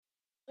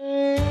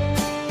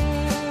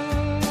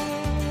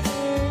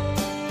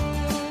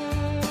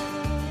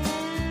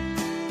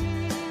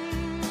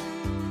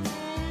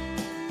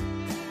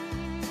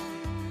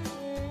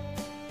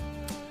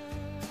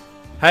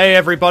Hey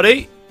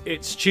everybody,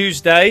 it's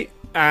Tuesday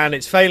and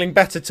it's Failing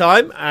Better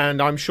time,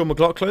 and I'm Sean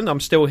McLaughlin. I'm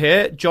still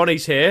here.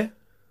 Johnny's here.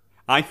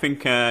 I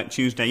think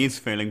Tuesday is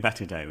Failing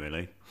Better Day,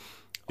 really.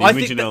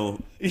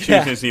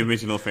 Tuesday's the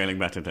original Failing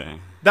Better Day.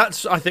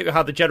 That's, I think,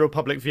 how the general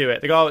public view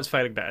it. They go, oh, it's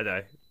Failing Better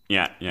Day.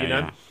 Yeah.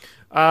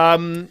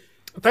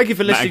 Thank you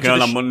for Met a listening girl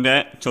to on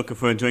Monday, took her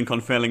for a drink on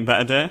Failing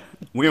Better Day.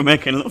 We were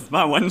making love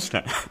by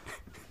Wednesday.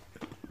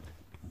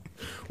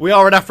 We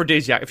are an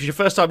aphrodisiac. If it's your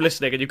first time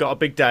listening and you've got a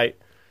big date,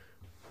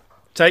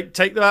 take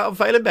them out on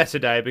Failing Better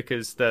Day,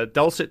 because the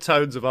dulcet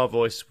tones of our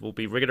voice will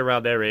be ringing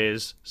around their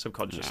ears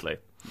subconsciously.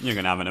 Yeah. You're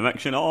going to have an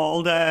erection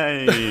all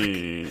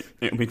day.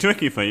 It'll be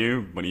tricky for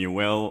you, but you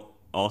will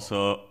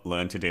also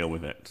learn to deal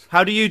with it.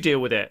 How do you deal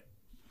with it?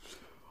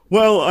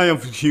 Well, I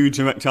have huge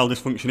erectile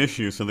dysfunction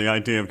issues, so the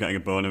idea of getting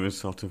a boner is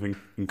sort of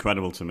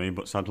incredible to me,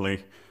 but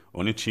sadly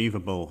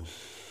unachievable.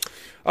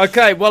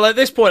 Okay, well, at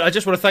this point, I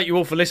just want to thank you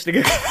all for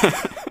listening.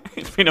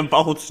 It's been a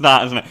bold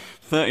start, hasn't it?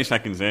 30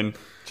 seconds in,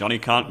 Johnny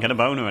can't get a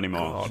boner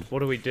anymore. God, what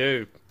do we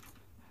do?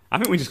 I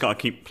think we just got to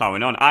keep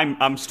ploughing on.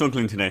 I'm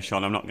struggling today,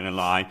 Sean, I'm not going to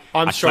lie.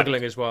 I'm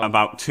struggling as well.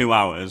 About 2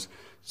 hours.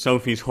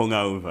 Sophie's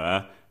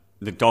hungover.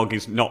 The dog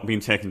is not being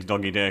taken to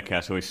doggy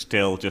daycare, so he's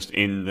still just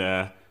in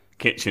the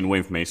kitchen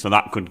with me, so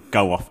that could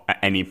go off at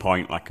any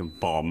point like a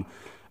bomb.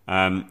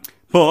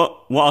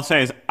 But what I'll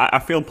say is I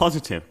feel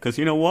positive, because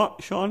you know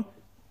what, Sean?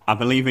 I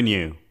believe in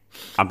you.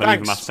 I believe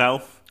in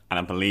myself, and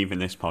I believe in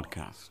this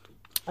podcast.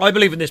 I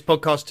believe in this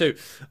podcast too.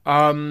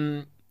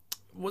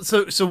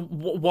 So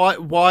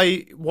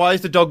why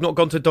is the dog not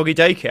gone to doggy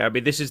daycare? I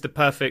mean, this is the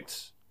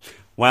perfect.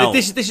 Well,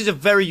 this is a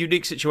very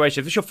unique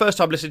situation. If it's your first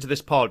time listening to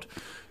this pod,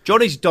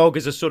 Johnny's dog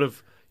is a sort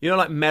of, you know,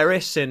 like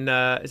Meris in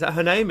is that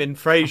her name in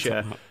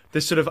Frasier?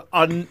 This sort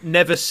of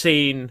never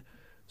seen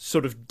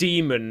sort of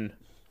demon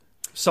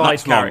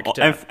side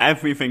character.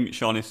 Everything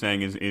Sean is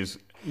saying is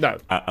no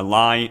a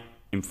lie,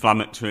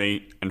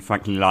 inflammatory, and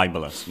frankly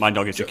libelous. My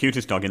dog is the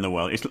cutest dog in the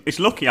world. It's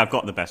lucky I've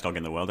got the best dog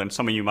in the world, and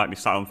some of you might be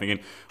sat on thinking,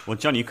 well,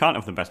 John, you can't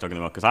have the best dog in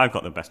the world because I've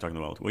got the best dog in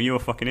the world. Well, you're a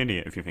fucking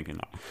idiot if you're thinking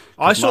that.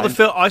 I saw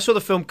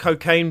the film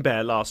Cocaine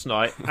Bear last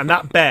night, and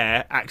that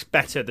bear acts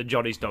better than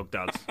Johnny's dog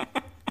does.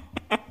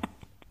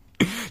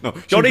 No,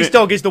 Johnny's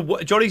dog is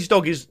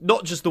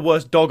not just the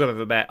worst dog I've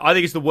ever met. I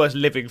think it's the worst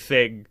living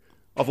thing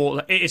of all.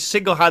 It has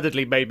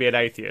single-handedly made me an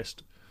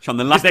atheist. Sean,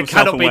 the lack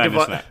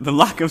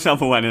of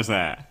self-awareness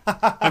there.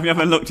 Have you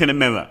ever looked in a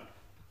mirror?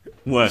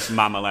 Worst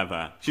mammal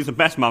ever. She's the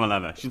best mammal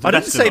ever. She's the I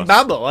best didn't say of us.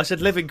 mammal. I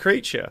said living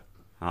creature.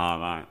 All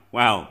right.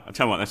 Well, I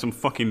tell you what.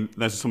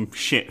 There's some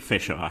shit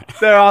fish, all right.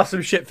 There are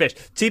some shit fish.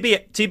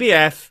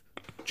 TBF,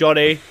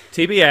 Johnny.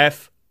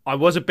 TBF. I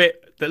was a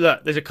bit.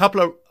 Look, there's a couple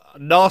of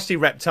nasty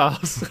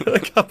reptiles, a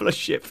couple of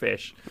shit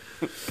fish.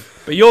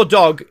 But your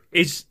dog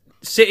is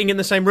sitting in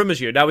the same room as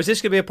you. Now, is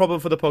this going to be a problem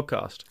for the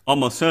podcast?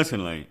 Almost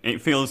certainly.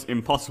 It feels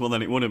impossible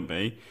that it wouldn't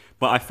be.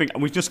 But I think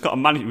we've just got to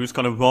manage. We've just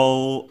got to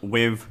roll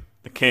with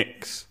the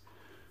kicks.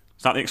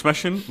 Is that the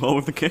expression? Roll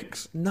with the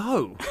kicks?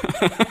 No.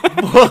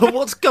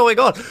 What's going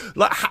on?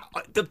 Like,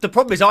 the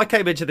problem is I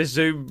came into this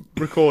Zoom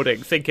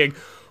recording thinking,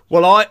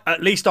 well,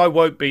 at least I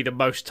won't be the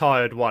most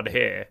tired one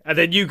here. And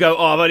then you go,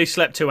 oh, I've only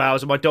slept 2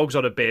 hours and my dog's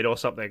on a bid or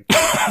something. What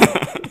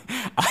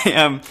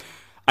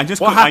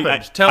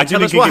happened? Tell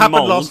us what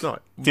happened last night.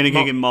 Did a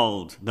gig in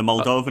Mould. The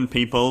Moldovan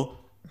people,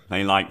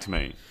 they liked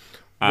me.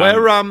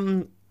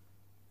 Where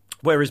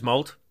is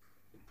Mould?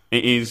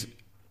 It is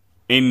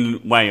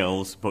in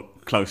Wales,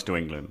 but close to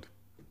England.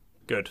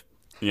 Good.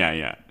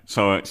 Yeah.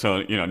 So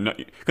you know,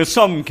 because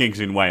some gigs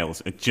in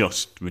Wales are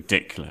just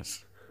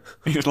ridiculous.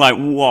 It's like,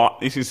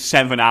 what? This is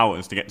 7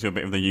 hours to get to a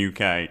bit of the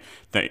UK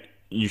that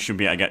you should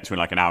be able to get to in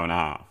like an hour and a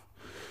half.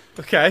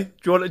 Okay,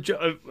 do you want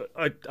to?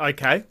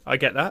 Okay, I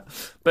get that,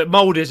 but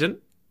Mould isn't.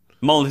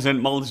 Mould is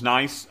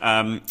nice,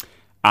 and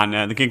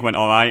the gig went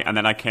all right. And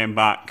then I came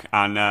back,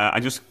 and I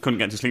just couldn't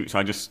get to sleep, so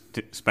I just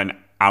spent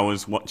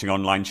hours watching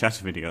online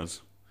chess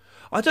videos.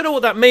 I don't know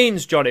what that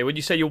means, Johnny, when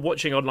you say you're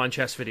watching online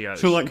chess videos.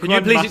 So, like, can you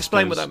please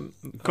explain what that means?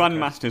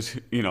 Grandmasters,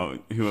 you know,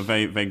 who are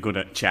very, very good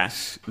at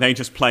chess, they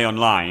just play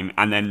online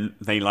and then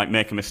they, like,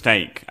 make a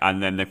mistake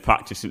and then they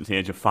practice since the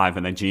age of 5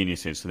 and they're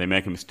geniuses. So they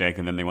make a mistake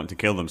and then they want to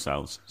kill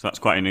themselves. So that's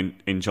quite an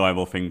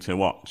enjoyable thing to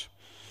watch.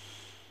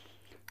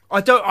 I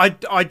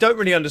don't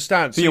really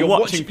understand. So you're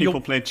watching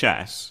people play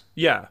chess.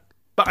 Yeah.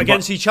 But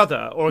against each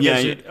other or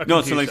against a computer?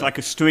 No, so it's like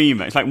a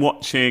streamer. It's like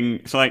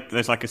watching. So like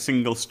there's like a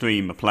single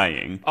streamer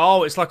playing.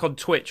 Oh, it's like on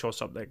Twitch or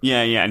something.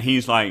 Yeah, and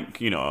he's like,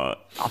 you know,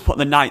 I'll put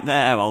the knight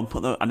there.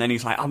 And then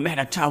he's like, I made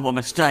a terrible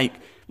mistake.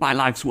 My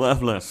life's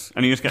worthless.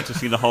 And you just get to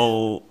see the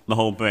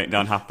whole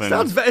breakdown happen.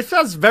 It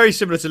sounds very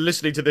similar to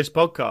listening to this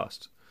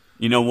podcast.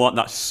 You know what?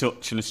 That's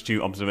such an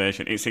astute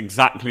observation. It's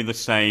exactly the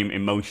same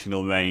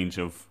emotional range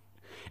of.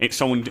 It's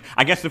someone.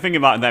 I guess the thing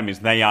about them is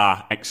they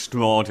are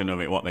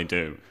extraordinary at what they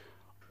do.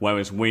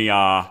 Whereas we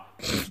are,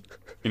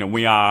 you know,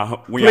 we are.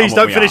 Please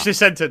don't finish this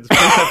sentence.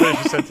 Please don't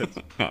finish this sentence.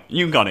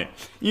 You got it.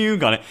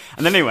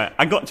 And then anyway,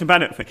 I got to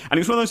bed at 3. And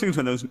it's one of those things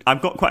where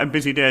I've got quite a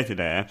busy day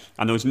today,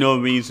 and there was no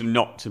reason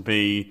not to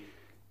be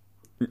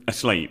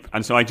asleep.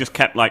 And so I just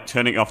kept like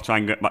turning it off,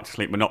 trying to get back to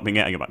sleep, but not being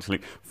able to get back to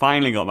sleep.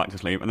 Finally got back to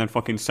sleep, and then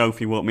fucking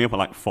Sophie woke me up at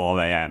like 4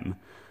 a.m.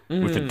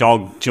 with the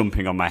dog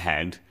jumping on my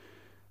head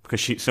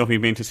because Sophie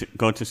had been to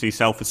go to see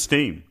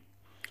Self-Esteem.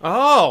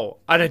 Oh,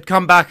 and had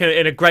come back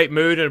in a great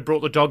mood and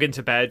brought the dog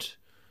into bed.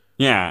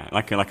 Yeah,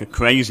 like a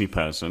crazy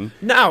person.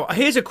 Now,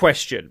 here's a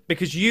question,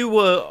 because you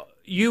were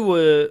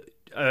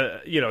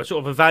sort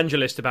of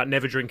evangelist about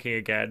never drinking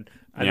again,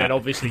 and then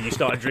obviously you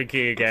started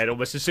drinking again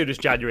almost as soon as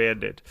January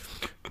ended.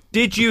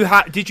 Did you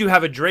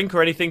have a drink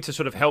or anything to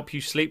sort of help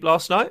you sleep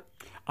last night?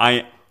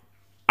 I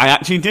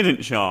actually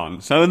didn't,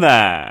 Sean. So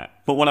there.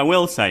 But what I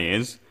will say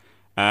is,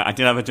 I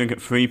did have a drink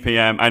at 3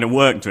 p.m. I had a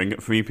work drink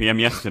at 3 p.m.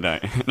 yesterday.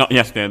 Not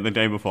yesterday, the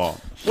day before.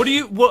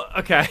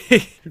 Okay.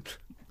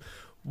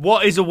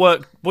 What do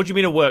you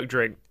mean a work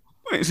drink?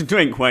 Well, it's a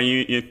drink where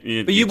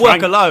you But you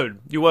work alone.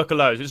 You work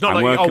alone. It's not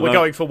like, we're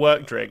going for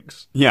work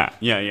drinks. Yeah.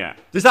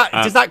 Does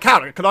that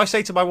count? Can I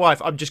say to my wife,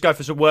 I'm just going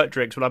for some work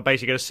drinks when I'm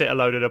basically going to sit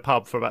alone in a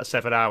pub for about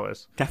 7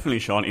 hours? Definitely,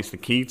 Sean. It's the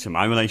key to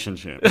my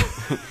relationship.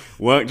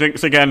 Work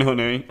drinks again,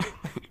 honey.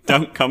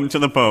 Don't come to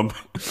the pub.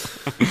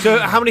 So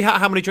how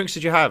many drinks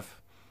did you have?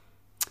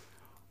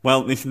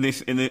 Well,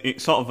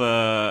 it's sort of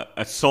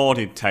a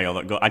sordid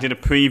tale I did a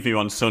preview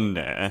on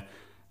Sunday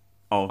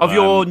of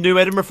your new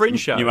Edinburgh Fringe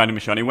show. New Edinburgh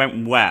show. And it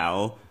went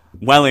well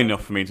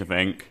enough for me to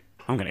think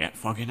I'm going to get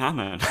fucking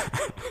hammered.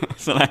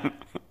 so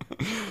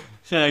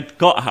I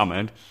got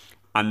hammered,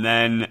 and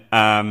then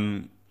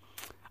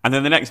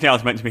the next day I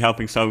was meant to be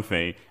helping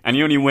Sophie, and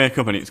you only wake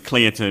up and it's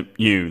clear to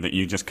you that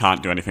you just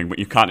can't do anything, but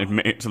you can't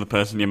admit it to the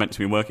person you're meant to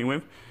be working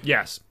with.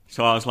 Yes.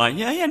 So I was like,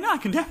 no, I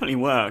can definitely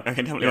work. work.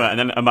 And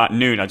then about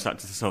noon, I just had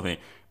to Sophie,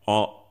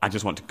 I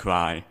just want to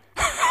cry.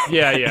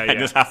 Yeah. I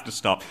just have to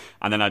stop.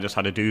 And then I just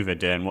had a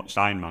duvet day and watched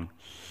Iron Man.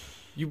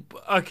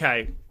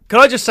 Okay. Can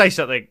I just say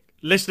something?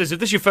 Listeners, if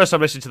this is your first time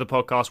listening to the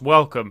podcast,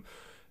 welcome.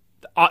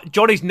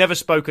 Johnny's never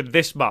spoken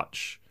this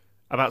much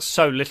about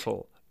so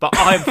little, but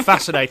I am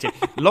fascinated.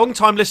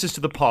 Long-time listeners to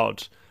the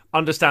pod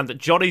understand that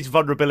Johnny's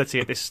vulnerability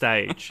at this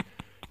stage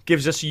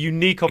gives us a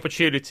unique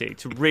opportunity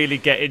to really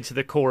get into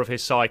the core of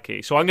his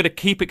psyche. So I'm going to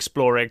keep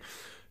exploring.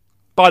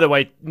 By the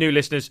way, new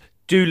listeners,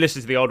 do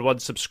listen to the old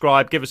ones,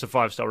 subscribe, give us a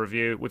 5-star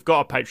review. We've got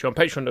our Patreon,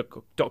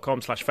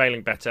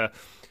 patreon.com/failingbetter.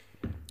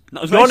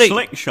 That was very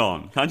slick,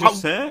 Sean. Can I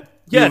just say it?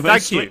 Yeah, very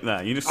thank slick you.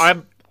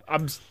 There.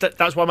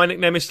 That's why my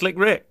nickname is Slick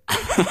Rick.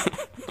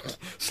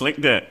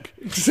 Slick Dick.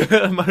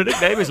 My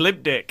nickname is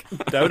Limp Dick.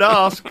 Don't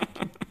ask.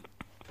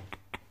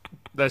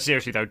 No,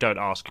 seriously though, don't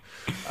ask.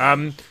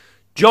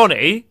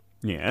 Johnny.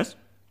 Yes?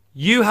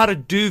 You had a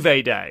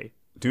duvet day.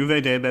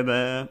 Duvet day,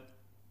 baby.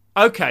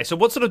 Okay, so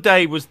what sort of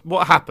day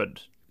what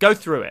happened? Go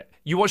through it.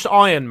 You watched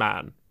Iron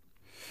Man.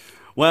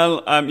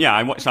 Well,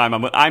 I watched Iron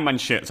Man, but Iron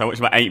Man's shit, so I watched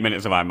about 8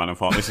 minutes of Iron Man and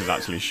thought, this is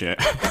actually shit.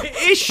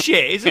 It is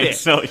shit, isn't it?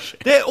 It's so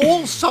shit. They're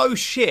all so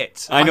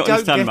shit. I don't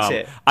understand get Marvel.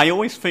 it. I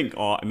always think,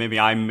 maybe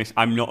I'm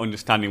not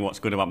understanding what's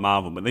good about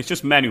Marvel, but there's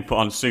just men who put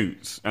on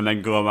suits and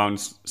then go around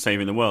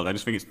saving the world. I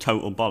just think it's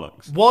total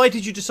bollocks. Why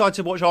did you decide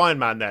to watch Iron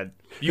Man then?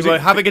 You were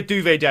having a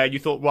duvet day and you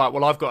thought, right,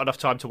 well, I've got enough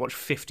time to watch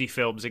 50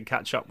 films and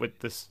catch up with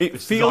this.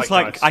 It feels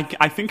like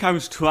I think I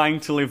was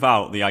trying to live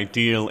out the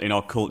ideal in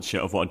our culture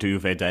of what a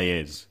duvet day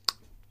is.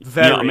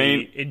 Very you know what I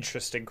mean?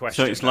 Interesting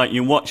question. So it's like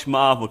you watch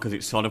Marvel because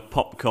it's sort of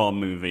popcorn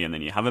movie, and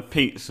then you have a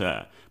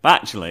pizza.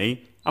 But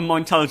actually, I'm more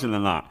intelligent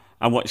than that.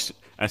 I watched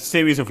a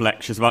series of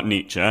lectures about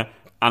Nietzsche, and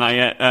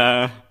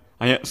I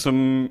ate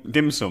some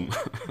dim sum.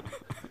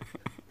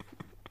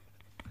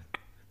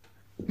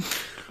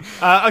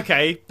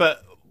 Okay,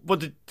 but what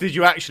did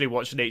you actually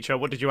watch Nietzsche?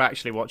 What did you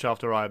actually watch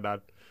after Iron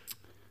Man?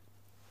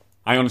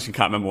 I honestly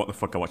can't remember what the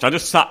fuck I watched. I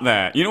just sat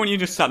there. You know when you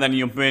just sat there and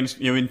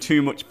you're in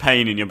too much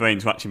pain in your brain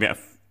to actually be able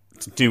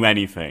to do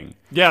anything?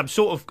 Yeah, I'm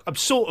sort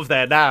of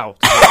there now.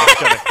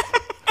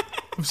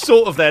 I'm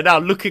sort of there now,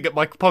 looking at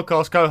my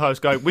podcast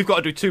co-host going, we've got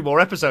to do 2 more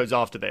episodes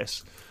after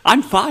this.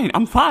 I'm fine.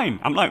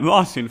 I'm like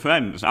Ross in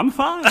Friends. I'm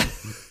fine.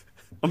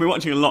 I've been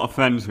watching a lot of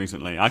Friends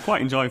recently. I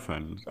quite enjoy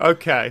Friends.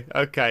 Okay.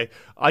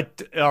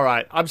 All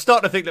right. I'm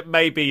starting to think that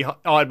maybe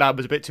Iron Man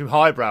was a bit too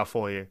highbrow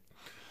for you.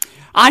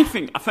 I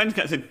think Friends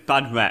gets a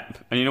bad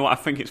rep. And you know what? I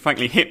think it's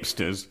frankly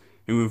hipsters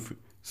who've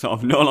sort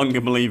of no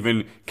longer believe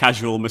in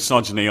casual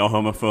misogyny or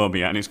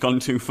homophobia, and it's gone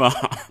too far.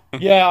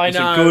 Yeah, I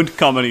know. It's a good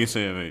comedy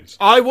series.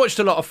 I watched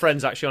a lot of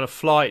Friends actually on a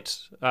flight.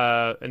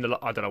 I don't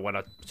know when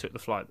I took the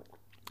flight,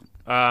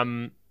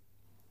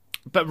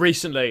 but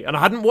recently, and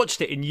I hadn't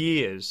watched it in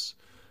years.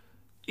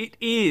 It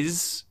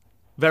is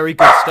very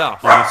good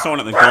stuff. Oh, there's someone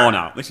at the door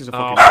now. This is a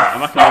fucking.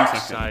 I'm back in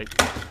 1 second.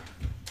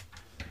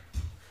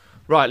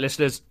 Right,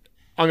 listeners,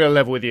 I'm going to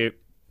level with you.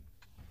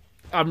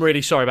 I'm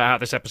really sorry about how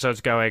this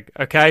episode's going.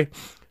 Okay.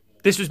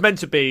 This was meant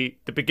to be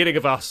the beginning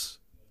of us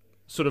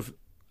sort of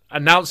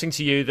announcing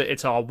to you that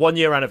it's our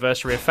 1-year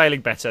anniversary of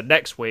Failing Better.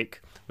 Next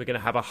week, we're going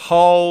to have a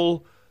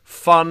whole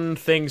fun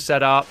thing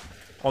set up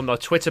on our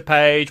Twitter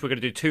page. We're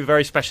going to do 2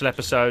 very special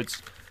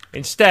episodes.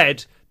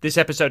 Instead, this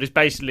episode is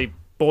basically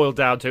boiled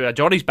down to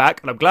Johnny's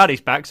back, and I'm glad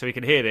he's back so he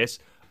can hear this,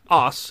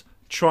 us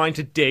trying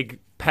to dig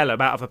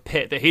Pelham out of a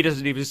pit that he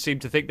doesn't even seem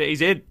to think that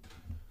he's in.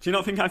 Do you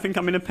not think I think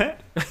I'm in a pit?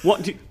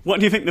 What do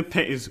you think the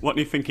pit is? What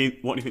is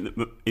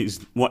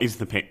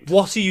the pit?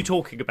 What are you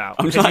talking about?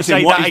 I'm trying to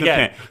say what is the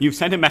pit? You've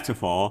said a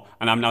metaphor,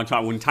 and I'm now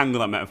trying to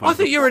untangle that metaphor. I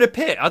think you're in a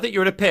pit. I think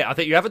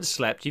you haven't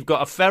slept. You've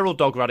got a feral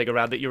dog running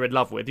around that you're in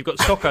love with. You've got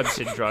Stockholm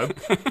syndrome.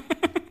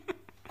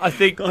 I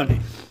think. God,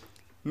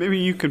 maybe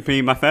you could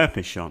be my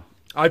therapist, Sean.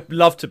 I'd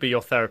love to be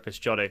your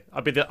therapist, Johnny.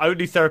 I'd be the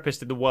only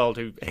therapist in the world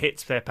who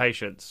hits their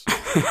patients.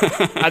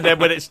 And then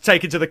when it's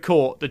taken to the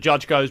court, the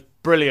judge goes,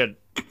 "Brilliant.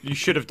 You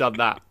should have done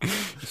that."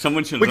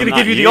 Someone should have We're done going to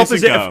give that you the years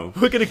opposite. ago.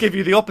 We're going to give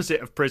you the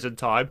opposite of prison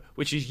time,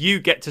 which is you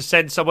get to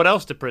send someone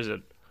else to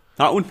prison.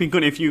 That would be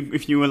good if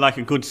you were like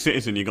a good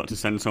citizen. You got to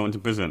send someone to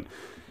prison.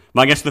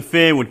 But I guess the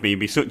fear would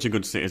be such a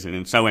good citizen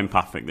and so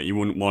empathic that you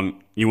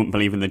wouldn't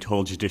believe in the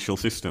whole judicial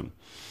system.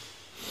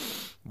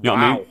 You know what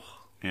I mean?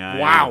 Wow.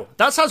 Yeah.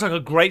 That sounds like a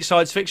great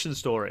science fiction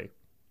story.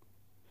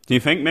 Do you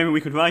think maybe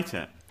we could write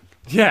it?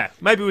 Yeah,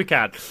 maybe we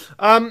can.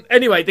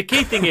 Anyway, the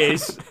key thing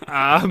is,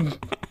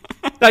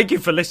 thank you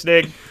for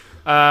listening.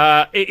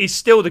 It is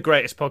still the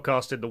greatest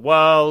podcast in the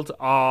world.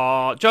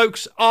 Our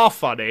jokes are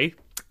funny.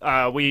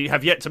 We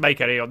have yet to make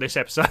any on this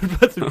episode,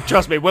 but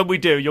trust me, when we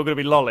do, you're going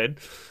to be lolling.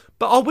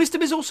 But our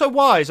wisdom is also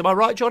wise. Am I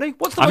right, Johnny?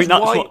 What's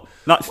the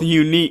that's the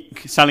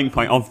unique selling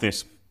point of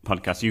this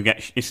podcast. You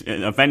get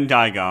a Venn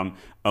diagram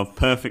of a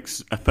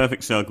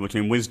perfect circle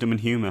between wisdom and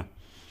humour.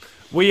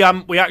 We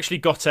actually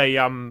got a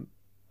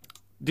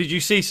Did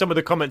you see some of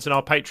the comments on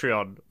our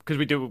Patreon? Because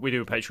we do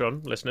a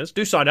Patreon, listeners.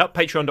 Do sign up,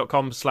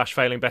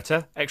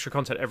 patreon.com/failingbetter. Extra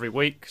content every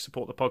week.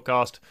 Support the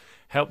podcast.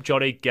 Help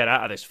Johnny get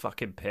out of this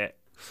fucking pit.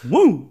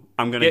 Woo!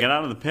 I'm going to get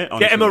out of the pit.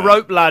 Get him a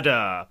rope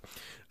ladder.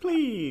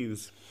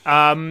 Please.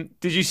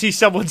 Did you see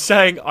someone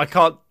saying, I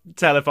can't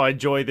tell if I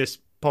enjoy this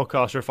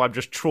podcast or if I'm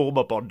just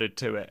trauma bonded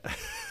to it?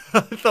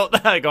 I thought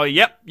that. I go,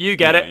 yep, you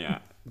get it. Yeah.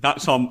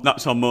 That's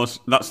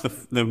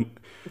the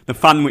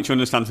fan which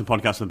understands the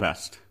podcast the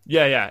best.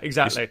 Yeah,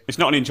 exactly. It's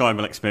not an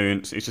enjoyable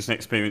experience. It's just an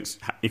experience.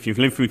 If you've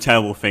lived through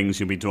terrible things,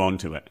 you'll be drawn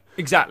to it.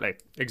 Exactly.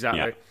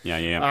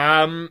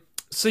 Yeah.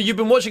 So you've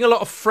been watching a lot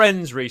of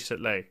Friends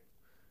recently.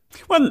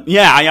 Well,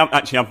 yeah, I have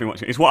been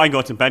watching. It's what I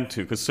go to bed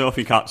to, because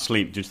Sophie can't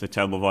sleep due to the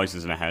terrible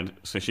voices in her head,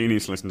 so she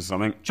needs to listen to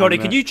something. Johnny,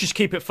 can you just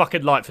keep it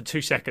fucking light for 2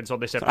 seconds on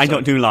this episode? I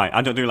don't do light,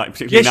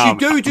 particularly yes, now.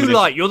 Yes, you do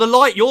light. You're the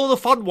light. You're the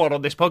fun one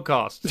on this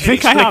podcast. Do you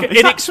think I am?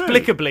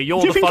 Inexplicably,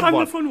 you're the fun one. I'm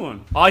the fun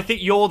one? I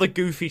think you're the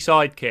goofy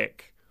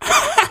sidekick.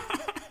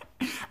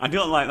 I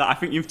don't like that. I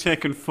think you've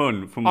taken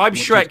fun from... I'm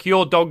Shrek,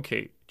 you're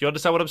Donkey. Do you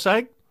understand what I'm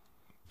saying?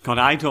 God,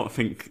 I don't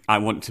think I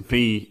want to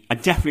be... I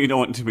definitely don't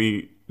want to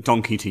be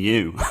Donkey to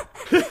you.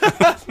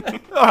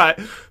 All right.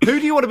 Who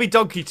do you want to be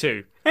Donkey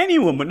to?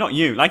 Anyone, but not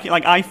you. Like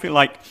I feel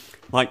like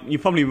you're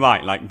probably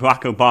right. Like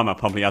Barack Obama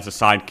probably has a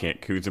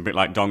sidekick who's a bit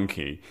like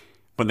Donkey,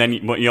 but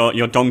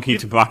you're Donkey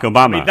to Barack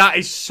Obama. I mean, that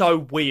is so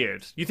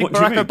weird. You think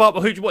Barack Obama?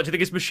 What do you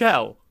think it's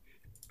Michelle?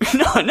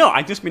 No.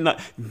 I just mean like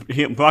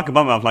Barack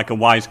Obama have like a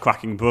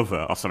wisecracking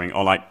brother or something,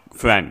 or like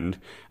friend,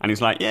 and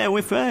he's like, yeah,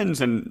 we're friends,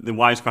 and the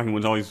wisecracking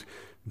one's always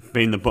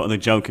being the butt of the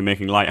joke and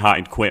making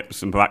light-hearted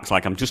quips, and Barack's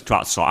like, I'm just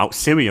trying to sort out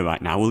Syria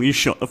right now. Will you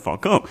shut the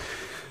fuck up?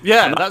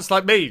 Yeah, that's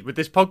like me with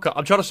this podcast.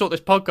 I'm trying to sort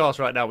this podcast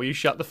right now. Will you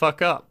shut the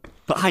fuck up?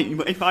 But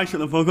if I shut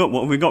the fuck up,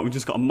 what have we got? We've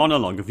just got a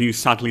monologue of you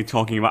sadly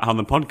talking about how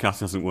the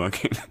podcast isn't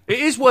working. It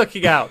is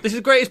working out. This is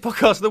the greatest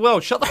podcast in the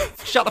world. Shut the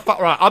fuck.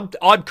 Right,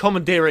 I'm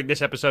commandeering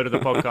this episode of the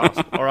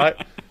podcast. All right,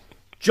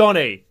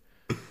 Johnny,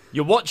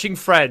 you're watching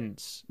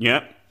Friends.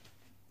 Yeah.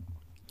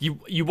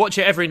 You watch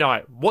it every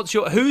night.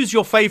 Who's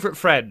your favourite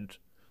friend?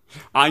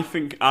 I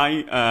think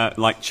I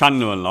like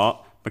Chandler a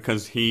lot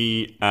because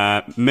he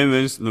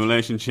mirrors the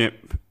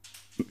relationship.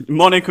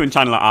 Monica and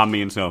Chandler are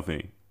me and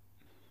Sophie.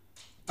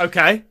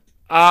 Okay.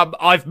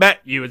 I've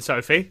met you and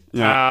Sophie.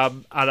 Yeah.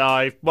 And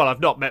I've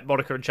not met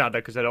Monica and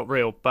Chandler because they're not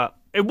real. But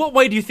in what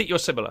way do you think you're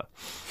similar?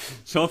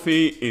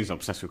 Sophie is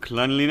obsessed with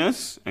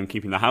cleanliness and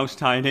keeping the house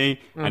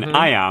tidy, and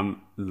I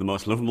am the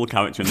most lovable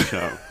character in the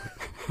show.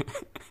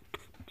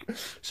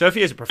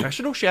 Sophie is a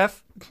professional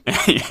chef.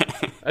 Yeah.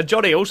 And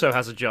Johnny also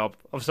has a job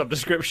of some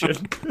description.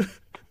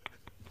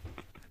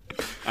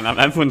 And I'm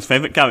everyone's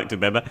favourite character,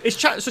 baby.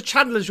 So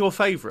Chandler's your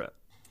favourite?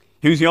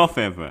 Who's your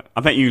favourite? I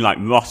bet you like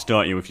Ross,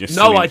 don't you? If you're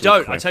No, I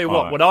don't. I tell you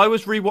what, when I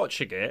was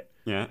rewatching it,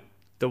 yeah,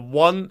 the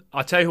one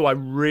I tell you who I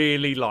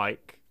really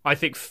like, I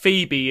think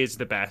Phoebe is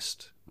the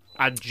best,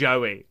 and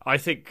Joey. I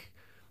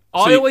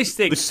always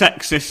think the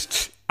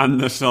sexist and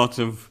the sort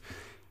of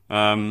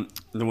the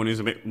one who's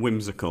a bit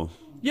whimsical.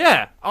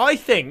 Yeah, I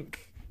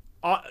think.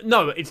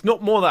 No, it's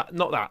not not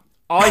that.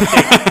 I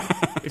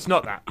think it's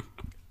not that.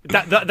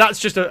 That's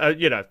just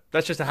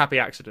that's just a happy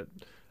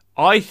accident.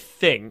 I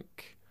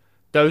think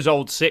those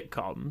old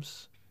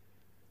sitcoms,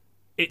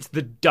 it's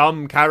the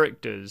dumb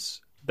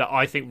characters that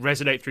I think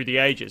resonate through the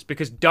ages,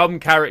 because dumb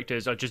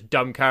characters are just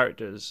dumb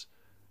characters,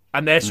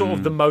 and they're sort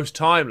of the most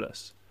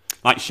timeless.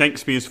 Like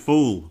Shakespeare's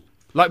Fool.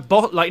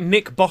 Like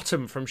Nick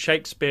Bottom from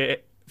Shakespeare.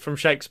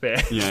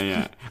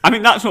 Yeah. I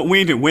mean, that's what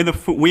we do.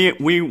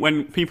 We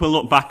when people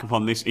look back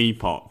upon this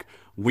epoch,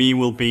 we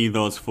will be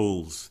those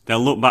fools.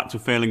 They'll look back to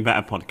Failing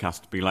Better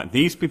podcast to be like,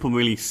 these people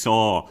really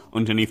saw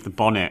underneath the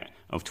bonnet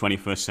of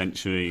 21st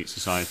century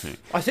society.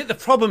 I think the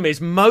problem is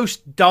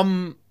most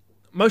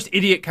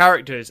idiot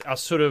characters are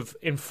sort of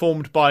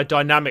informed by a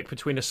dynamic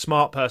between a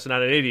smart person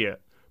and an idiot.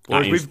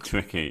 That is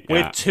tricky.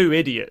 We're two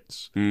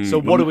idiots. So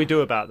what do we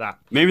do about that?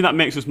 Maybe that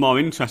makes us more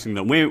interesting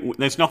though.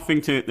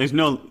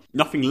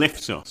 Nothing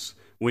lifts us.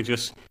 We're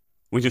just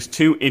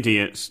two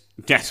idiots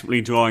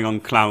desperately drawing on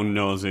clown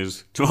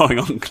noses, not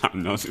even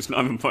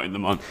putting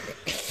them on.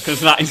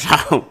 Because that is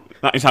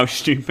how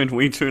stupid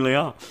we truly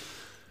are.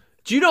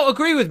 Do you not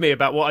agree with me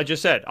about what I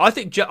just said? I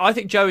think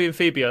Joey and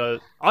Phoebe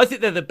I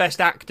think they're the best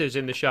actors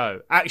in the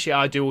show. Actually,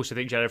 I do also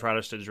think Jennifer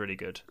Aniston is really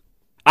good.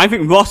 I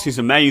think Ross is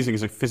amazing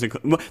as a physical...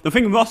 The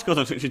thing Ross goes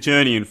on such a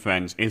journey in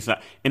Friends is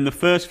that in the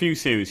first few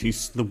series,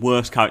 he's the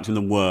worst character in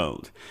the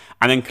world.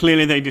 And then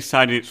clearly they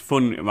decided it's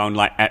fun around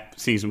like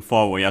season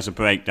 4 where he has a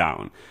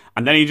breakdown.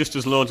 And then he just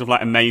does loads of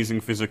like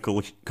amazing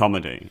physical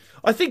comedy.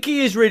 I think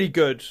he is really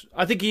good.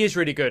 I think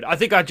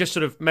I just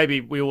sort of...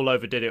 Maybe we all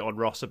overdid it on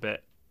Ross a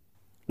bit.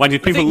 Why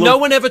did people no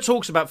one ever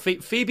talks about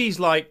Phoebe's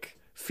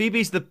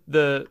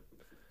the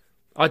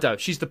I don't know,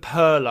 she's the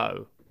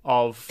Perlo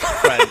of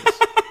Friends.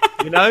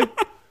 You know?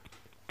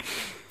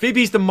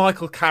 Phoebe's the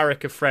Michael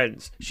Carrick of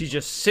Friends. She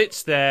just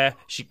sits there,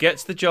 she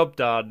gets the job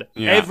done.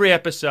 Yeah. Every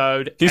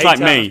episode, she's 8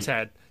 like out me. of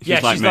 10.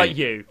 She's like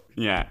you.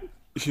 Yeah.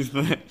 She's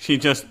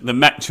just the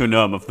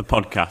metronome of the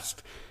podcast.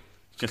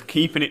 Just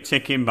keeping it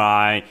ticking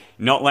by,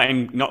 not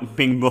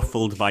being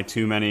ruffled by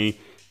too many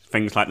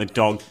things like the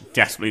dog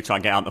desperately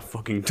trying to get out the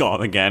fucking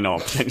door again or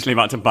potentially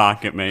about to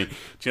bark at me.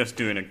 Just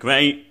doing a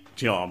great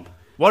job.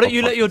 Why don't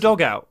you let your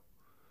dog out?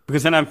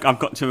 Because then I've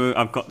got to.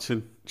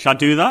 Should I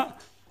do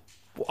that?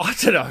 I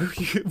don't know.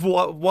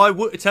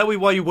 Why? Tell me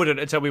why you wouldn't,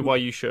 and tell me why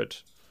you should.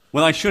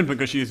 Well, I should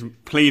because she's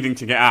pleading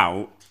to get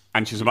out,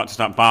 and she's about to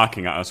start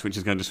barking at us, which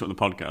is going to disrupt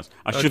the podcast.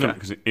 I shouldn't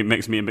because it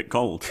makes me a bit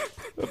cold.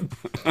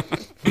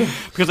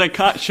 Because I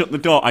can't shut the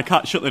door. I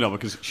can't shut the door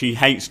because she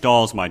hates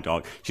doors. My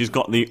dog. She's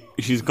got a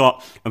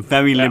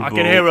very liberal. I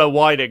can hear her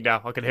whining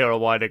now.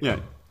 Yeah.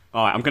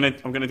 All right, I'm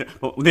gonna.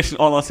 Well, this is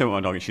all I'll say about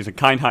my dog. She's a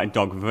kind-hearted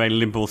dog with a very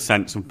liberal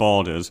sense of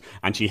borders,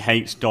 and she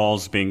hates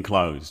doors being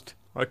closed.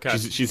 Okay.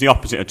 She's the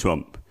opposite of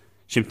Trump.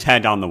 She'd tear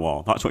down the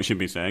wall. That's what she'd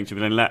be saying. She'd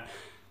be then let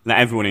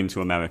everyone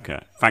into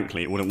America.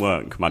 Frankly, it wouldn't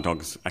work. My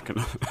dog's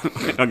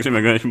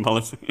immigration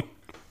policy.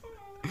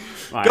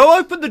 Right. Go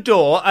open the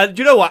door, and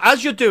you know what?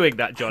 As you're doing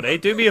that, Johnny,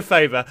 do me a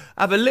favour.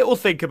 Have a little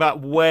think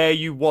about where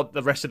you want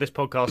the rest of this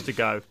podcast to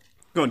go.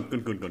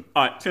 Good.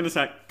 All right, see you in a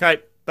sec.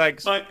 Okay,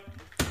 thanks. Bye.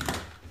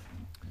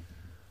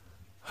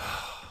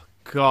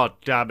 God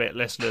damn it,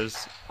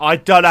 listeners. I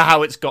don't know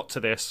how it's got to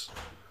this.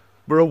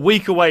 We're a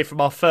week away from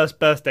our first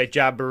birthday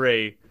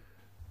jamboree.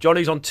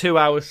 Johnny's on 2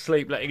 hours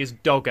sleep letting his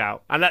dog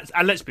out. And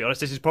let's be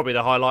honest, this is probably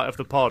the highlight of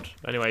the pod.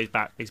 Anyway, he's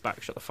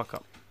back. Shut the fuck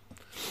up.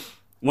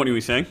 What are we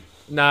saying?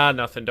 Nah,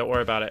 nothing. Don't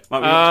worry about it. Right,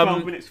 we've got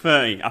 12 minutes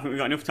 30. I think we've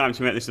got enough time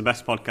to make this the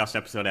best podcast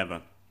episode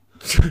ever.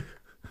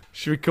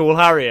 Should we call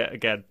Harriet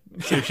again?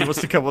 See if she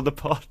wants to come on the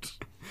pod.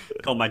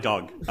 Call my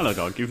dog. Hello,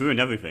 dog. You've ruined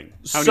everything.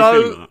 How do you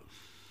feel about that?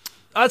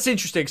 That's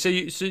interesting. So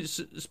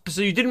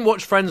you didn't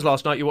watch Friends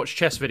last night. You watched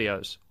chess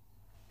videos.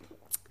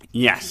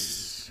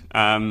 Yes.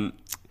 I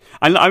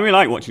really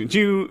like watching. Do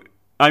you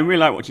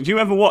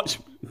ever watch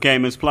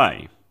gamers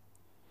play?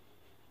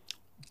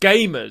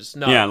 Gamers?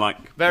 No. Yeah,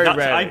 like very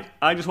rarely.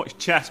 I just watch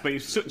chess, but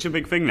it's such a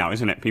big thing now,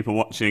 isn't it? People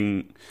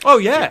watching. Oh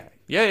yeah.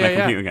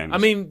 Computer games. I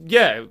mean,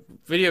 yeah,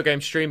 video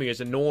game streaming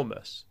is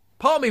enormous.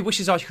 Part of me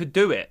wishes I could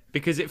do it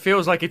because it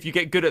feels like if you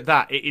get good at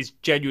that, it is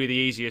genuinely the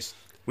easiest.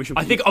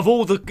 I think of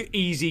all the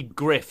easy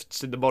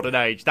grifts in the modern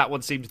age, that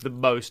one seems the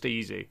most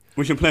easy.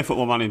 We should play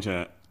Football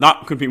Manager.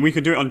 We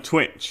could do it on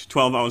Twitch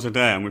 12 hours a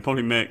day and we'd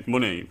probably make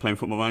money playing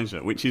Football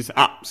Manager, which is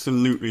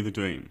absolutely the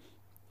dream.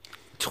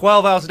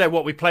 12 hours a day,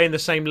 what, we play in the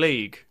same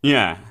league?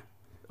 Yeah.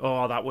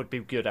 Oh, that would be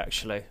good,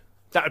 actually.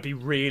 That would be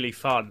really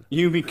fun.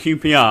 You be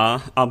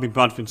QPR, I'll be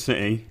Bradford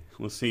City.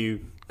 We'll see who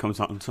comes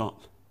out on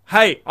top.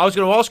 Hey, I was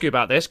going to ask you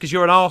about this, because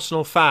you're an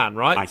Arsenal fan,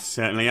 right? I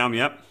certainly am,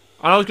 yep.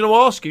 And I was going to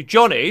ask you,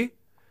 Johnny,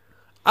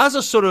 as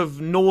a sort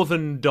of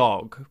northern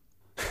dog...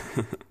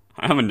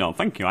 I am a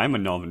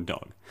northern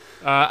dog.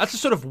 As a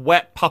sort of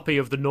wet puppy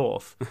of the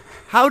north,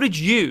 how did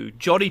you,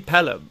 Johnny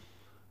Pelham,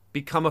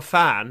 become a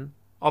fan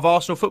of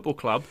Arsenal Football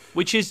Club,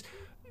 which is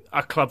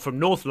a club from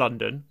North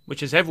London,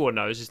 which, as everyone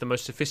knows, is the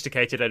most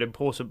sophisticated and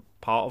important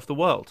part of the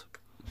world?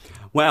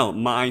 Well,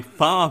 my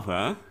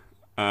father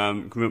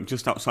grew up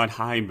just outside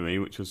Highbury,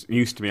 which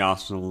used to be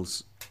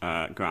Arsenal's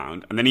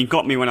ground, and then he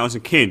got me when I was a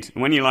kid.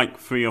 And when you're like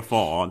 3 or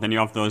 4, then you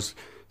have those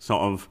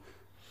sort of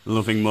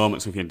loving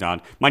moments with your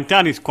dad. My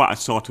dad is quite a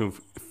sort of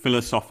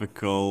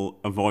philosophical,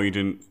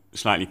 avoidant,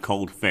 slightly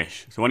cold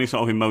fish. So any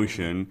sort of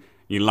emotion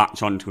you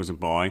latch onto as a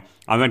boy.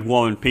 I read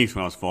War and Peace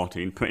when I was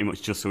 14, pretty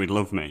much just so he'd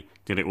love me.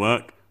 Did it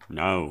work?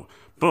 No.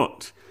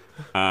 But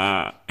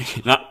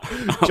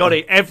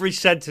Johnny, every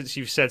sentence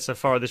you've said so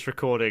far in this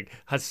recording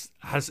has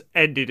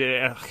ended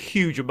in a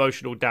huge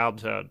emotional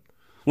downturn.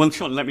 Well,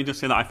 Sean, let me just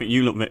say that I think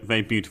you look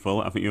very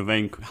beautiful. I think you're a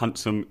very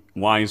handsome,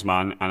 wise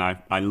man, and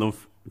I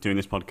love doing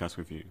this podcast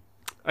with you.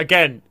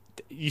 Again,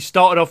 you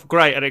started off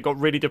great and it got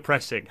really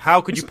depressing.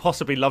 How could you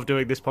possibly love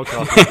doing this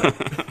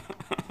podcast?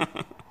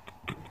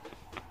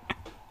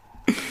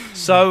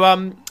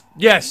 So,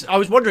 yes, I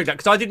was wondering that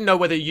because I didn't know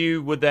whether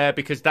you were there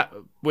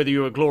whether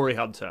you were a glory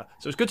hunter.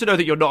 So it's good to know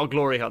that you're not a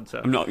glory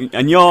hunter. I'm not,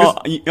 and you're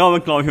a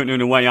glory hunter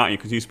in a way, aren't you?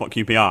 Because you spot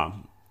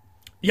QPR.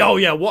 Oh,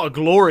 yeah, what a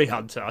glory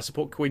hunter. I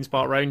support Queen's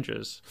Park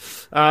Rangers.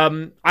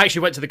 I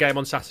actually went to the game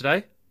on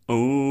Saturday.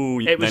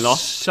 Oh, It they was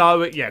lost?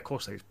 yeah, of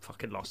course they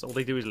fucking lost. All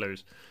they do is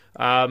lose.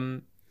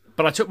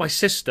 But I took my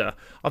sister.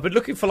 I've been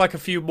looking for like a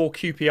few more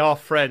QPR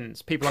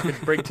friends, people I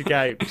could bring to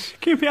games.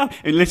 QPR.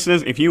 And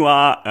listeners, if you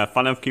are a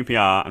fan of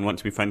QPR and want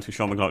to be friends with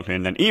Sean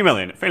McLaughlin, then email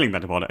in at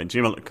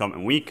failingbetterpod@gmail.com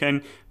and we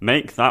can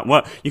make that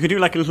work. You could do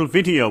like a little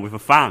video with a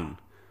fan.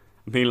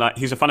 Be like,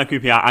 he's a fan of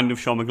QPR and of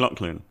Sean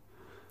McLaughlin.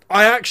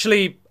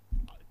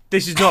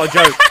 This is not a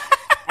joke.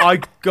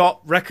 I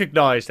got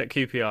recognised at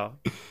QPR.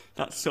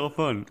 That's so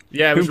fun.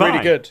 Yeah, it was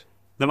really good.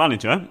 The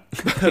manager?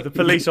 The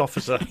police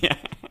officer. Yeah.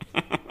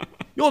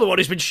 You're the one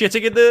who's been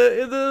shitting in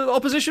the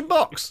opposition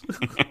box.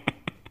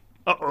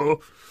 Uh-oh.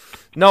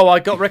 No, I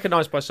got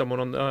recognised by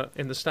someone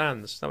in the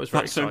stands. That was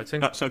very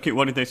exciting. That's so cute.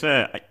 What did they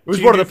say? It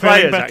was one of the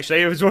players,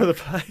 actually. It was one of the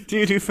players. Do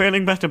you do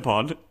Failing Better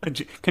Pod?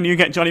 Can you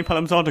get Johnny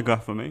Pelham's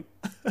autograph for me?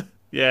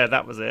 Yeah,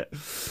 that was it.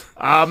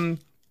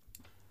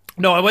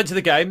 No, I went to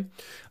the game.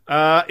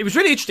 It was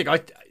really interesting.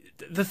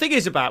 The thing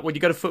is about when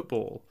you go to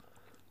football,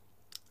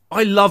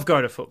 I love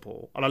going to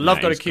football, and I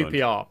love going to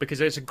QPR because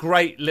it's a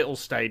great little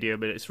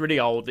stadium and it's really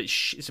old.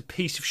 It's a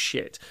piece of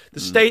shit.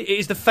 It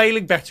is the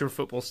failing better of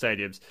football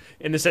stadiums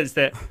in the sense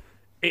that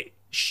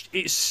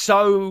it's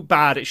so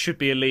bad it should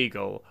be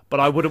illegal, but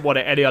I wouldn't want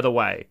it any other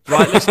way.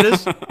 Right,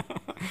 listeners?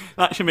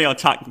 That should be our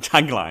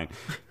tagline.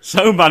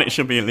 So bad it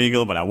should be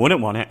illegal, but I wouldn't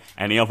want it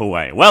any other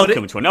way.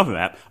 Welcome to another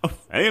ep of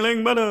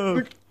Failing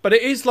Better. But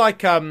it is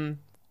like,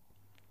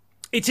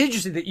 it's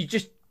interesting that you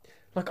just,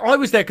 like, I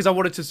was there because I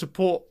wanted to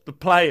support the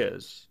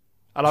players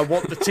and I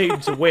want the team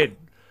to win.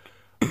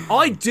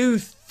 I do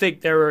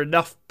think there are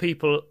enough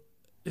people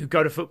who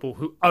go to football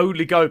who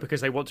only go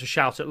because they want to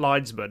shout at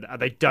linesmen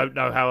and they don't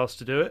know how else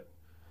to do it.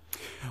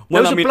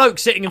 There was a bloke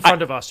sitting in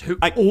front of us who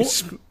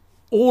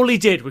all he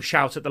did was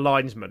shout at the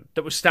linesman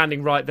that was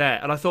standing right there.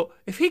 And I thought,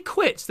 if he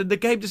quits, then the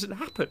game doesn't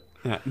happen.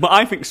 Yeah, but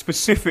I think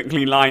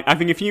specifically, I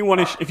think if you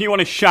want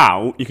to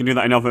shout, you can do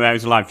that in other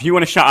areas of life. If you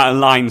want to shout at a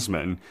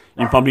linesman,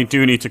 you probably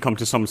do need to come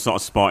to some sort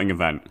of sporting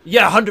event.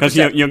 Yeah, 100%. Because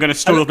you're going to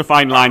struggle to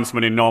find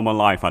linesmen in normal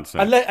life, I'd say.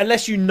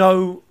 Unless you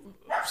know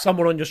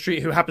someone on your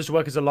street who happens to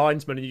work as a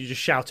linesman and you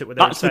just shout it with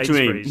That's the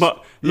dream.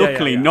 But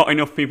luckily, not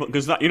enough people,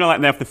 because like they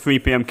have the 3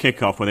 p.m.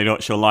 kickoff where they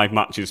don't show live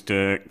matches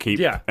to keep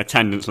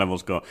attendance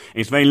levels go.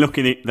 It's very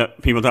lucky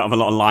that people don't have a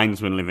lot of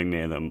linesmen living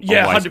near them.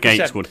 Yeah, otherwise 100%.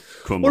 Gates would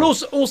crumble. Well,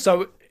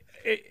 also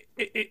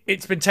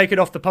it's been taken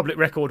off the public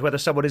record whether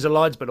someone is a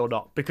linesman or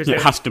not. Because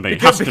it has to be.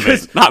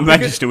 That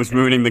register was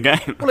ruining the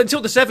game. Well, until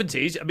the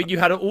 70s, I mean, you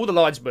had all the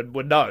linesmen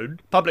were known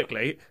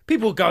publicly.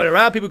 People were going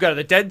around, people going to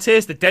the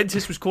dentist. The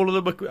dentist was calling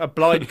them a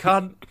blind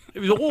cunt. It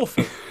was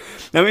awful.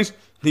 There is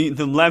the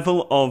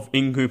level of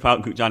in-group,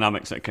 out-group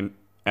dynamics that can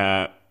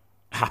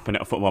happen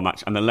at a football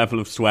match, and the level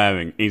of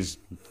swearing is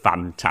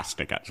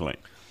fantastic, actually.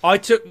 I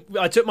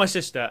took my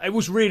sister. It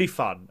was really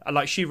fun, and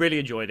like she really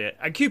enjoyed it.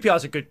 And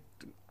QPR's a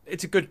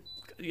good.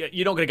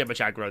 You're not going to get much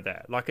aggro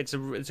there. Like it's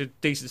a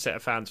decent set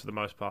of fans for the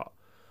most part.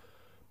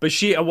 But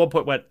she at one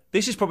point went,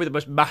 "This is probably the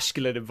most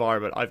masculine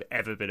environment I've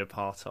ever been a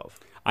part of."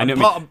 I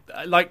know.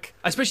 Like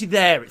especially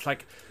there, it's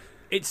like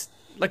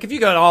if you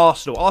go to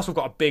Arsenal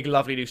got a big,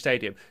 lovely new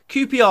stadium.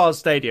 QPR's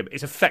stadium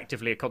is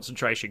effectively a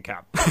concentration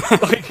camp.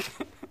 Like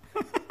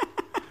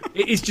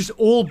it is just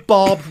all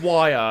barbed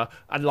wire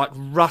and like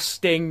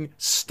rusting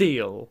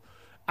steel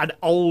and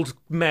old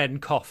men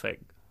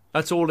coughing.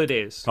 That's all it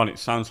is. God, it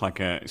sounds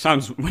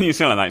when you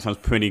say it like that, it sounds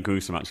pretty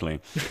gruesome, actually.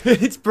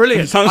 It's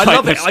brilliant. It sounds I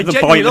love it. The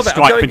boy in the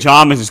striped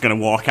pyjamas is going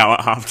to walk out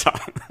at half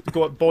time.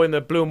 Boy in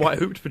the blue and white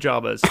hooped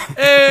pyjamas.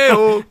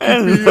 Hey-oh,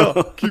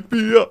 keep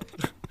me up.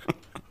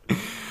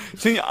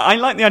 See, I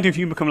like the idea if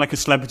you become like a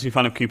celebrity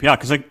fan of QPR,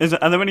 because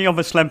are there any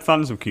other celeb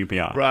fans of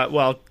QPR? Right,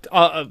 well,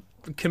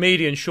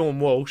 comedian Sean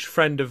Walsh,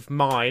 friend of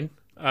mine.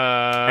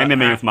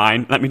 Enemy of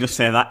mine. Let me just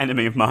say that.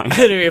 Enemy of mine.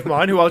 Enemy of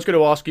mine, who I was going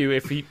to ask you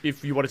if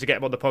you wanted to get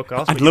him on the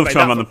podcast. I'd love to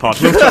have him on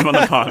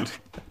the pod.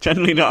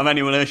 Generally don't have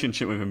any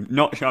relationship with him.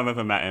 Not sure I've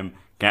ever met him.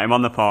 Get him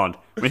on the pod.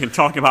 We can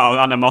talk about our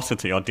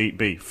animosity or deep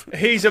beef.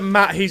 He's a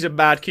mad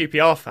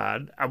QPR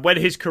fan, and when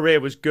his career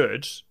was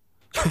good,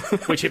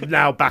 which it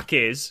now back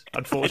is,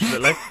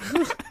 unfortunately.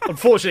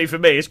 Unfortunately for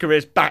me, his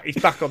career's back. He's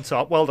back on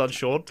top. Well done,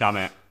 Sean. Damn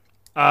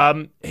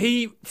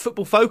it.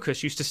 Football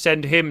Focus used to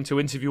send him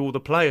to interview all the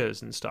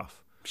players and stuff.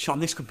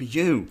 Sean, this could be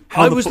you.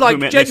 I was like,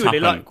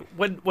 genuinely, like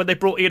when they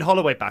brought Ian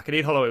Holloway back, and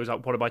Ian Holloway was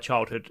like one of my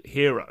childhood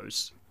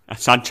heroes. A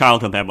sad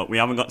childhood there, but we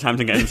haven't got time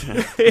to get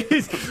into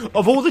it.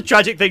 Of all the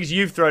tragic things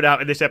you've thrown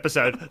out in this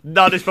episode,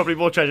 none is probably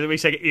more tragic than me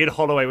saying Ian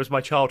Holloway was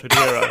my childhood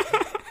hero.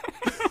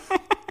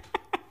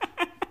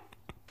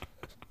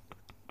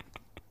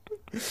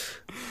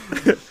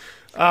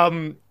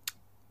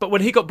 But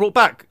when he got brought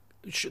back,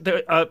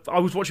 I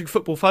was watching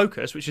Football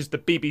Focus, which is the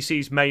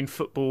BBC's main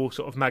football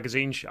sort of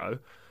magazine show.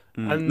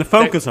 And The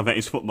focus of it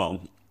is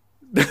football.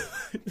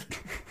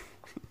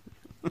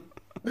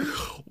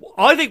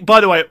 I think, by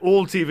the way,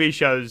 all TV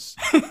shows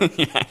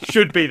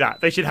should be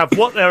that. They should have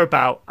what they're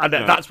about, and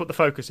that's what the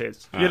focus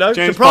is. You know,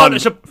 James Bond,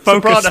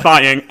 focus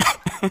spying.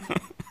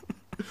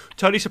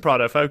 Tony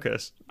Soprano,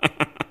 focus.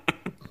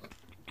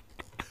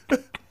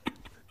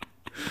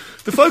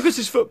 The focus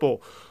is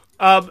football.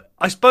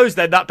 I suppose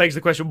then that begs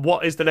the question: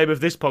 what is the name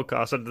of this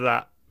podcast under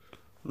that?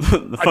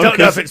 I don't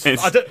know if it's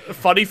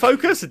funny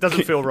focus. It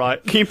doesn't feel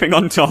right. Keeping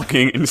on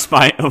talking in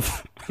spite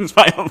of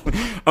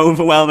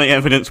overwhelming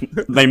evidence,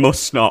 they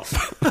must stop.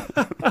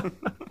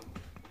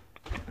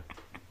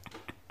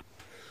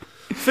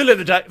 Filling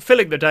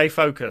the day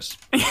focus.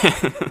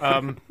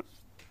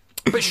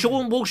 But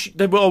Sean Walsh,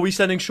 are we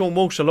sending Sean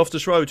Walsh to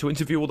Loftus Road to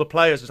interview all the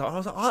players? I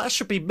was like, oh, that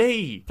should be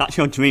me. That's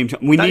your dream.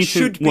 We need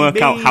to work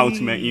out how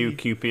to make you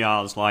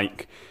QPRs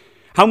like.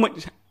 How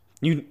much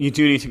you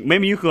do need to.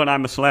 Maybe you could go on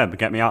I'm a Celeb,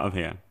 get me out of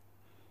here.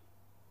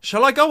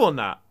 Shall I go on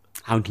that?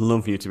 I'd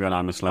love you to be on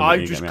I'm a Celeb.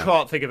 I just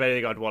can't think of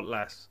anything I'd want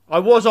less. I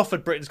was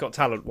offered Britain's Got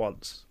Talent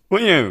once. Were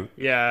you?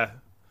 Yeah.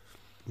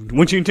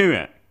 Would you do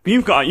it?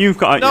 You've got.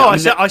 No,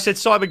 I said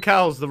Simon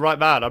Cowell's the right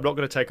man. I'm not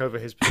going to take over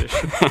his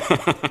position.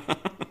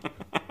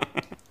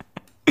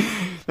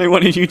 They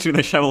wanted you to do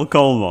the Cheryl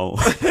Cole role.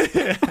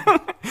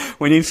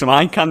 We need some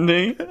eye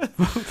candy,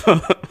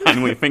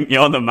 and we think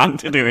you're the man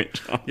to do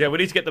it. Yeah, we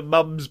need to get the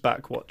mums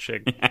back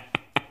watching.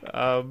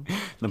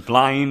 The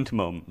blind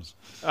mums.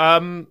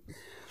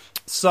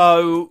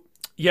 So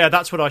yeah,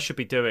 that's what I should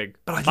be doing.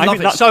 But I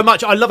love it so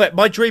much. I love it.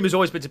 My dream has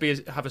always been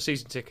to have a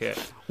season ticket.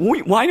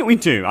 Why don't we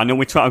do? I know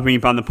we're trying to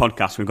rebrand the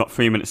podcast. We've got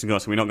 3 minutes to go,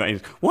 so we're not getting.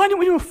 Why don't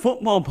we do a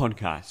football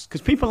podcast?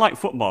 Because people like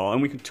football,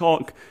 and we could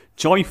talk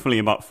joyfully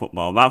about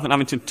football rather than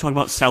having to talk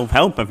about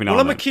self-help every now and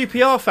then. Well, I'm a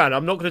QPR fan.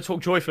 I'm not going to talk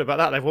joyfully about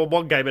that. They've won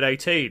one game in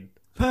 18.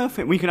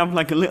 Perfect. We can have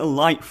like a little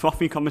light,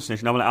 frothy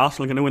conversation. I'm like,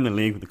 Arsenal are going to win the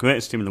league with the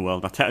greatest team in the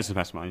world. Arteta's the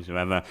best manager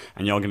ever,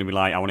 and you're going to be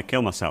like, I want to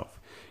kill myself.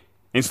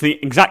 It's the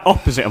exact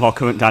opposite of our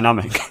current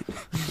dynamic.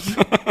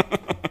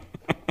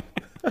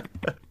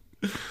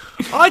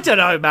 I don't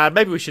know, man.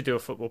 Maybe we should do a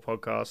football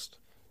podcast.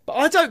 But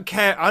I don't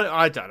care.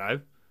 I don't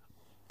know.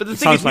 But the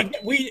thing is,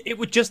 it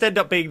would just end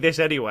up being this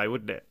anyway,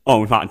 wouldn't it?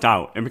 Oh, without a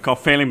doubt. It'd be called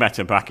Failing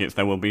Better brackets.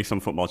 There will be some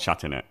football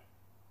chat in it.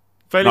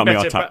 Failing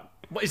Better.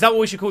 Is that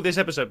what we should call this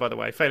episode, by the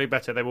way? Failing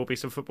Better, there will be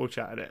some football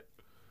chat in it.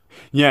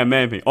 Yeah,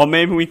 maybe. Or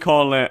maybe we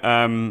call it...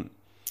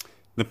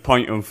 the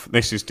point of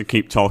this is to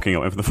keep talking, or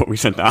whatever the fuck we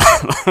said that.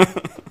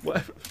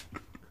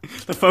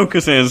 The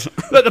focus is...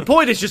 Look, the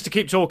point is just to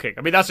keep talking.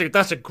 I mean, that's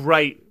a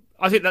great...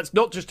 I think that's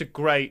not just a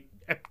great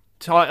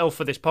title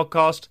for this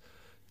podcast.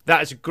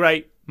 That is a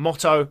great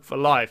motto for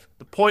life.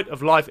 The point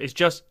of life is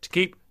just to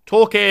keep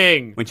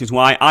talking. Which is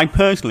why I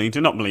personally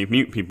do not believe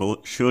mute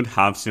people should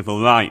have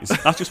civil rights.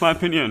 That's just my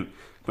opinion.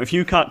 But if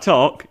you can't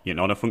talk, you're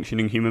not a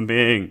functioning human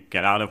being.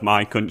 Get out of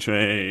my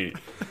country.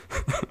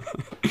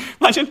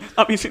 Imagine,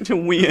 that'd be such a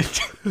weird...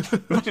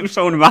 Imagine if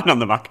someone ran on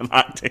the back of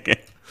that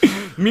ticket.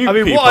 Mute I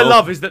mean, people. what I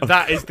love is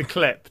that is the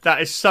clip.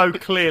 That is so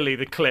clearly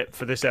the clip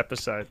for this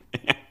episode.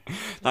 Yeah,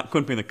 that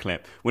could be the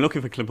clip. We're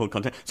looking for clipable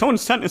content. Someone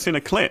sent us in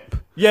a clip.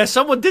 Yeah,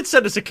 someone did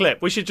send us a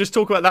clip. We should just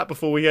talk about that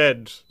before we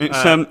end. It's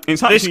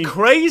actually... This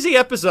crazy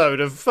episode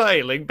of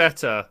Failing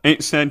Better.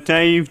 It's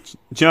Dave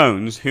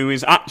Jones, who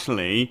is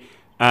actually...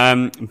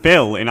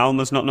 Bill in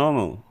Alma's Not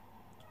Normal.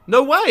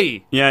 No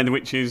way! Yeah,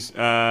 which is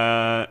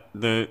I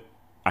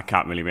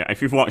can't really...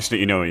 If you've watched it,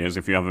 you know he is.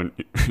 If you haven't,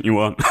 you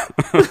won't.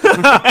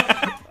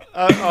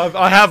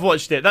 I have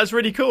watched it. That's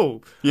really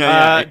cool.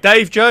 Yeah.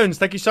 Dave Jones,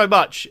 thank you so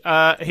much.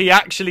 He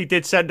actually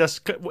did send us...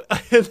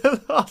 in the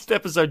last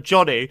episode,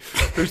 Johnny,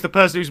 who's the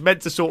person who's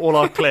meant to sort all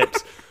our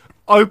clips,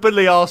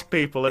 openly asked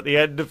people at the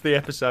end of the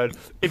episode,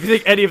 if you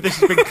think any of this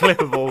has been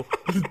clippable,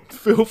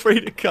 feel free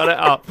to cut it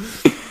up.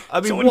 I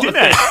mean, someone did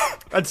it.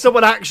 And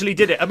someone actually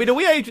did it. I mean,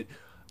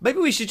 maybe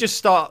we should just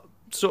start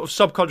sort of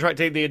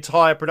subcontracting the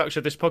entire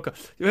production of this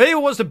podcast. If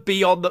anyone wants to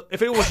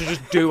if anyone wants to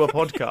just do a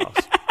podcast,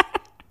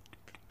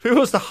 if anyone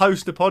wants to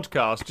host a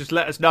podcast, just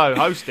let us know,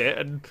 host it,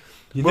 and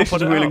this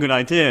is a really good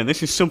idea.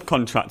 This is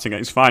subcontracting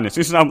at its finest.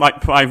 This is how like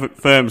private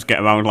firms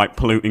get around like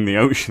polluting the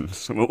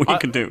oceans. What we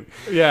can do.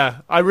 Yeah,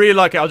 I really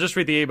like it. I'll just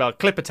read the email.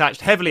 Clip attached,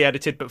 heavily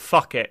edited, but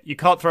fuck it. You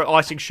can't throw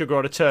icing sugar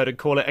on a turd and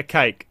call it a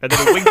cake. And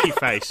then a winky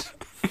face.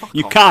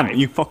 You can.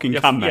 You fucking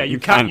can, mate. Yeah, you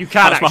can. You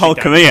can. That's my whole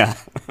career.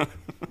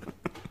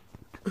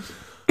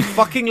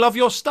 Fucking love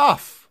your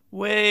stuff.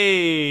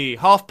 Way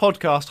half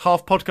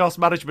podcast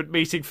management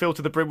meeting filled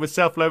to the brim with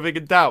self-loathing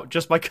and doubt.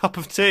 Just my cup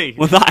of tea.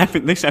 Well,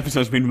 this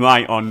episode's been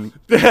right on.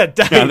 Dave,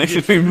 yeah, this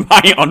has been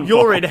right on.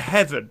 You're in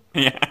heaven.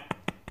 Yeah.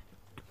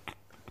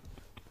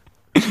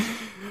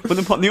 But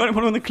the only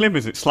problem with the clip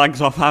is it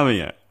slags off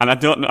Harriet, and I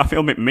feel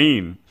a bit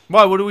mean.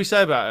 Why? What do we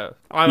say about it?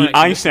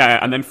 I say it,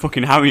 and then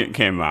fucking Harriet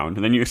came round,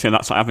 and then you say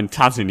that's like having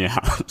Taz in your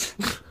house.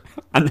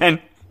 And then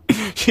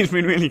she's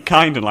been really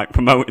kind and like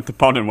promoted the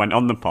pod and went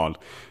on the pod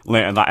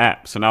later that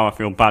ep. So now I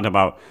feel bad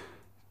about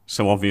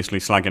so obviously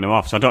slagging her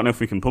off. So I don't know if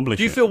we can publish it.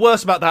 Do you feel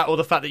worse about that, or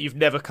the fact that you've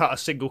never cut a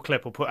single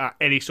clip or put out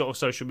any sort of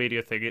social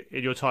media thing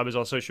in your time as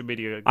our social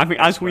media? I think,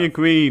 as we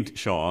agreed,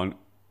 Sean,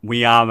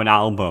 we are an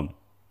album.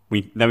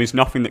 There is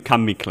nothing that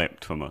can be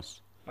clipped from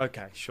us.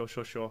 Okay, sure.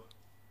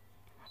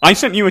 I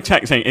sent you a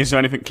text saying, "Is there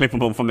anything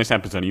clippable from this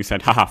episode?" And you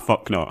said, "Haha,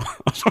 fuck no."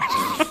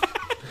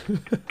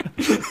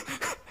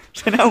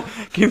 So now,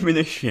 give me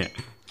this shit.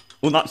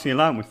 Well, that's the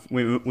alarm.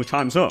 We're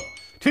time's up. Do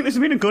you think this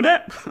has been a good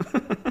ep?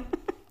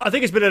 I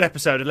think it's been an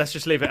episode, and let's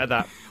just leave it at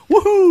that.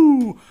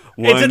 Woohoo!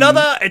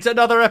 It's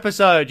another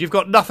episode. You've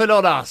got nothing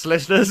on us,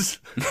 listeners.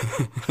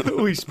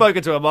 We've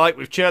spoken to a mic.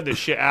 We've churned this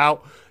shit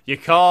out. You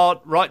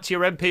can't write to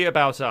your MP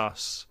about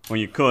us. Well,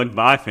 you could,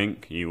 but I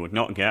think you would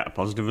not get a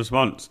positive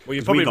response. Well,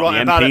 you're 'Cause probably we got right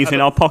the about MPs it.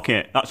 in our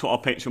pocket. That's what our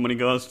Patreon money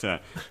goes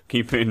to.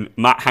 Keeping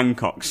Matt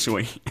Hancock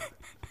sweet.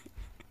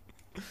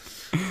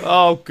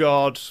 Oh,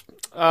 God.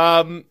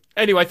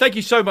 Anyway, thank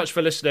you so much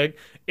for listening.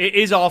 It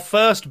is our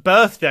first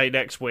birthday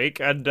next week,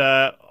 and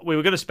we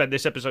were going to spend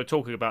this episode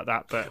talking about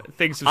that, but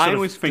things have I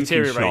was thinking,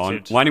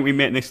 deteriorated. Sean, why don't we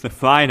make this the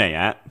Friday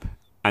app,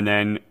 and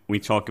then we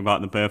talk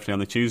about the birthday on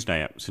the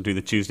Tuesday app? So do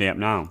the Tuesday app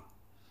now.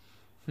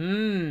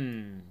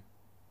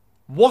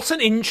 What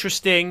an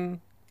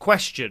interesting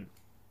question.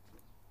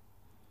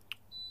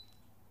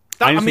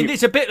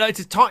 It's a bit like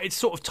it's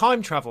sort of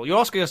time travel. You're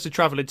asking us to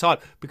travel in time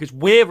because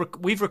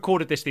we've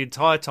recorded this the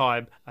entire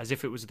time as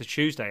if it was the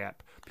Tuesday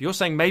app. But you're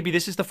saying maybe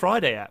this is the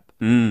Friday app.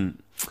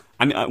 And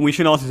we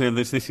should also say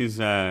this is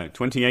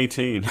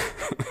 2018.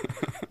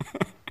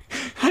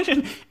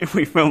 Imagine if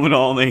we filmed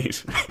all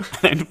these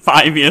and then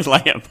 5 years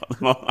later put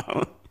them all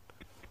out.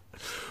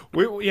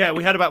 We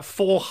had about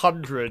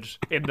 400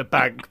 in the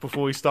bank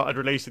before we started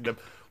releasing them.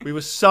 We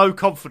were so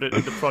confident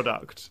in the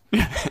product.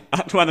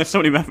 That's why there's so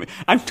many references.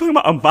 I'm talking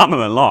about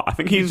Obama a lot. I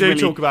think he's You do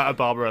talk about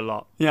Obama a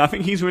lot. Yeah, I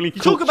think he's really.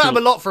 You talk about him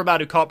a lot for a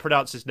man who can't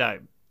pronounce his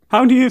name.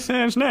 How do you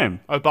say his name?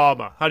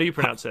 Obama. How do you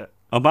pronounce it?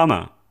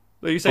 Obama.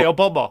 You say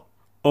Obama.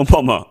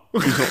 Obama.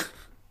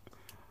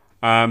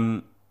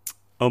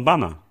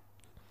 Obama.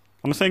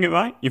 Am I saying it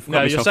right?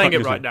 No, you're saying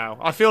it right now.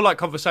 I feel like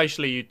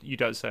conversationally you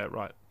don't say it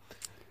right.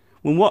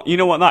 Well, you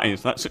know what that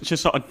is? That's such a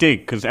sort of dig,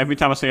 because every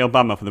time I say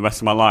Obama for the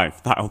rest of my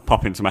life, that'll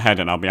pop into my head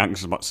and I'll be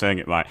anxious about saying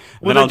it right.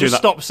 Well, then just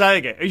stop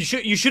saying it.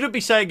 You shouldn't be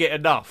saying it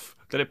enough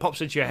that it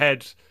pops into your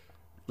head.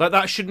 Like,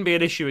 that shouldn't be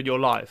an issue in your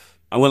life.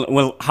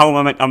 Well, how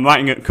am I? I'm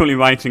currently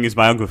writing his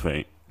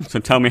biography. So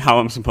tell me how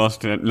I'm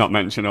supposed to not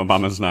mention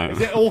Obama's name.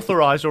 Is it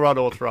authorised or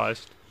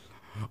unauthorised?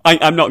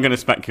 I'm not going to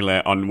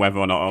speculate on whether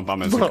or not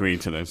Obama's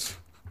agreed to this.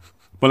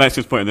 But let's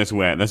just put it this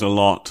way. There's a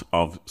lot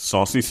of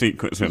saucy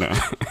secrets in it.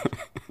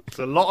 It's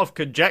a lot of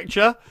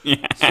conjecture,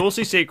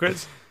 saucy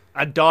secrets,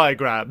 and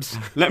diagrams.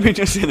 Let me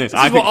just say this.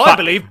 I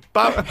believe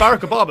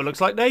Barack Obama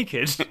looks like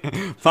naked.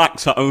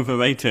 Facts are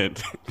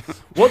overrated.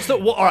 All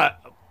right,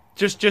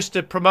 just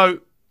to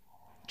promote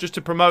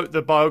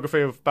the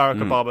biography of Barack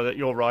Obama that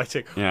you're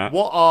writing. Yeah.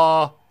 What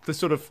are the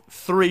sort of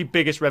 3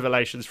 biggest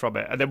revelations from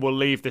it? And then we'll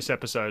leave this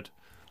episode.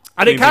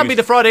 And it can be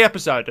the Friday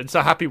episode. And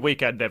so happy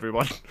weekend,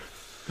 everyone.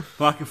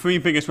 Like the 3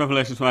 biggest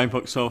revelations from my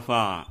book so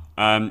far.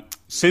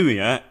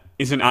 Syria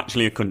isn't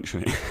actually a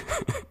country.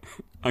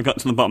 I got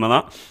to the bottom of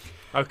that.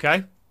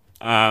 Okay.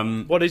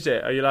 What is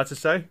it? Are you allowed to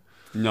say?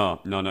 No.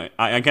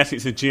 I guess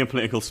it's a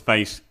geopolitical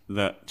space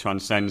that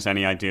transcends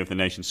any idea of the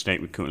nation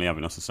state we currently have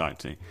in our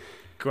society.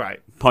 Great.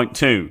 Point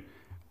 2.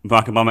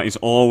 Barack Obama is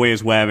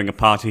always wearing a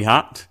party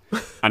hat,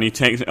 and he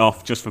takes it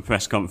off just for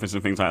press conferences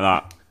and things like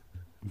that.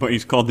 But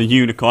he's called the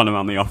unicorn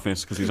around the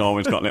office because he's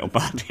always got little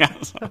party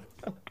hats on.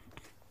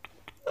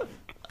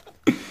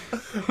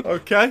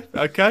 Okay.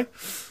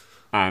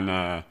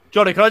 And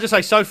Johnny, can I just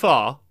say, so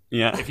far,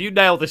 yeah, if you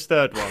nail this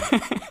third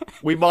one,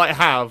 we might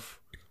have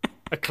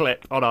a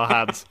clip on our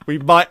hands. We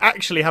might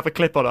actually have a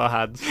clip on our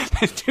hands.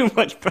 There's too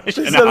much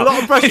pressure. There's a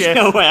lot of pressure.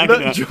 No way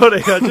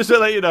Johnny, just to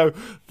let you know,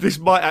 this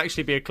might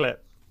actually be a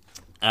clip.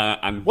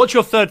 And what's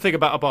your third thing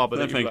about Obama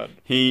that you've learned?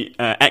 He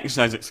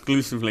exercised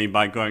exclusively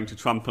by going to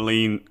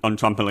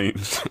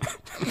trampolines.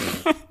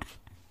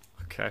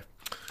 Okay.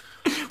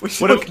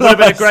 Would have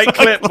been a great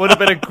clip. Would have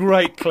been a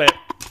great clip.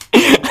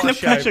 The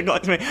pressure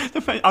got to me.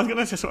 I was going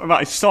to say something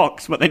about his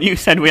socks, but then you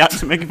said we had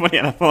to make money,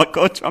 and I thought,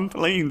 go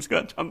trampolines.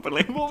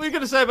 What were you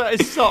going to say about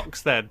his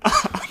socks then?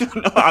 I don't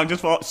know. I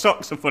just thought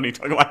socks are funny.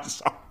 Talking about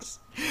socks.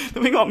 The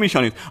thing about me,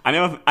 Sean, is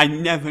I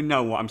never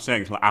know what I'm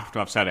saying until after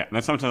I've said it, and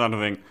then sometimes I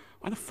think,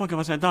 why the fuck have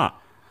I said that?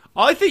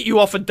 I think you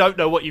often don't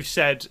know what you've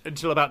said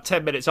until about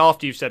 10 minutes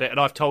after you've said it, and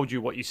I've told you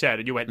what you said,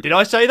 and you went, did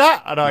I say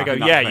that? And I go,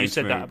 yeah, you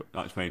said that.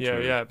 That's very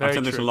true. Yeah, I've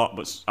said this a lot,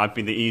 but I've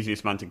been the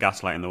easiest man to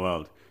gaslight in the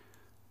world.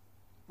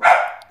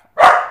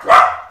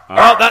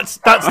 Well, that's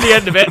the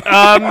end of it.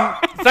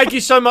 Thank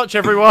you so much,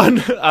 everyone.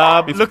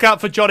 Look out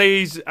for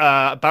Johnny's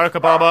Barack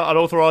Obama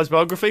unauthorized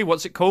biography.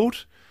 What's it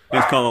called?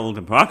 It's called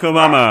Barack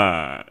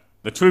Obama,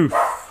 The Truth,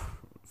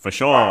 for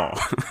sure.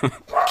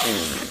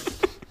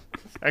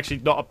 Actually,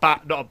 not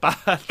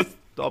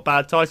a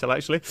bad title,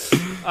 actually.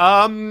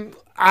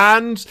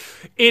 And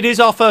it is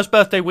our first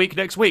birthday week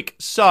next week.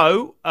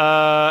 So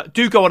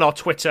do go on our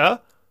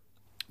Twitter.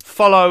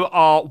 follow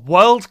our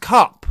World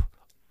Cup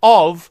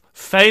of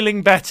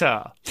Failing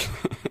Better.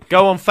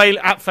 Go on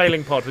at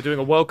Failing Pod. We're doing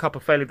a World Cup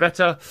of Failing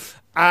Better.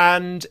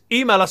 And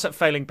email us at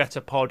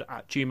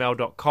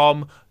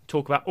failingbetterpod@gmail.com.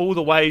 Talk about all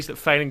the ways that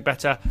Failing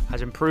Better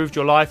has improved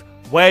your life,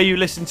 where you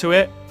listen to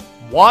it,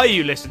 why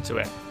you listen to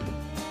it.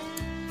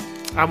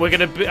 And we're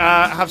going to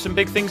have some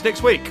big things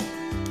next week.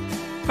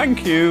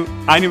 Thank you.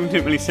 I didn't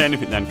really say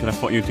anything then because I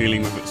thought you were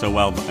dealing with it so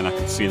well, but then I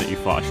could see that you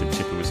thought I should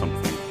chip in with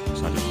something.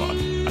 So I just thought I'd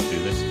do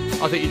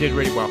this. I think you did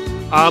really well.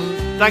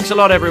 Thanks a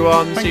lot,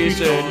 everyone. Thank See you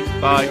soon.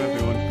 Sean. Bye. Thank you,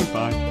 everyone.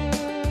 Goodbye.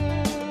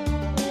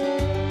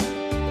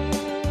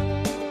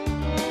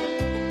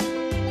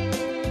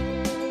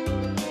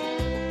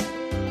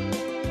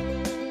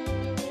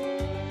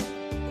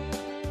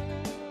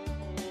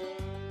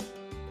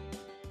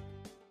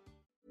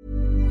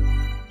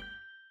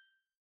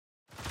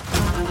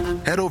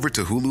 Head over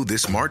to Hulu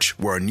this March,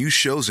 where our new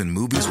shows and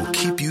movies will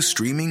keep you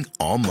streaming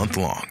all month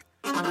long.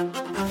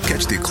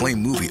 Catch the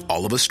acclaimed movie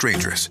All of Us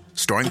Strangers,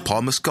 starring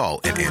Paul Mescal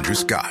and Andrew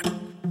Scott.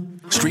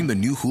 Stream the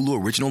new Hulu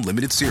original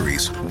limited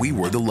series We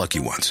Were the Lucky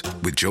Ones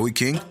with Joey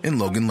King and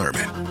Logan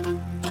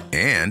Lerman.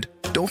 And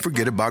don't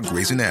forget about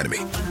Grey's Anatomy.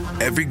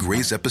 Every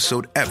Grey's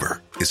episode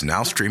ever is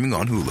now streaming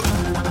on Hulu.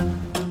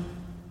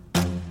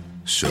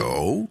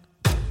 So,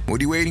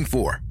 what are you waiting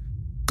for?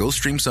 Go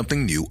stream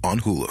something new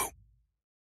on Hulu.